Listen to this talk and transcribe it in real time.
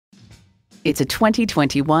It's a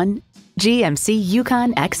 2021 GMC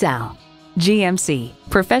Yukon XL. GMC,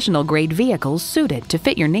 professional-grade vehicles suited to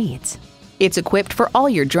fit your needs. It's equipped for all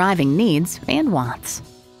your driving needs and wants.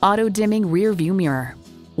 Auto-dimming rear-view mirror,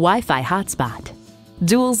 Wi-Fi hotspot,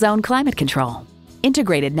 dual-zone climate control,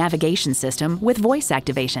 integrated navigation system with voice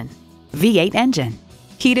activation, V8 engine,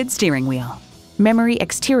 heated steering wheel, memory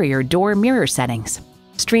exterior door mirror settings,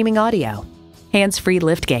 streaming audio, hands-free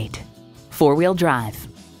liftgate, four-wheel drive,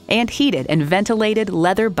 and heated and ventilated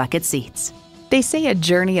leather bucket seats. They say a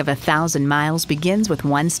journey of 1,000 miles begins with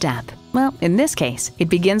one step. Well, in this case, it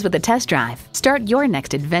begins with a test drive. Start your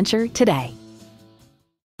next adventure today.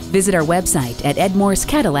 Visit our website at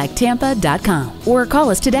edmorsecadillactampa.com or call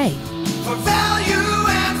us today.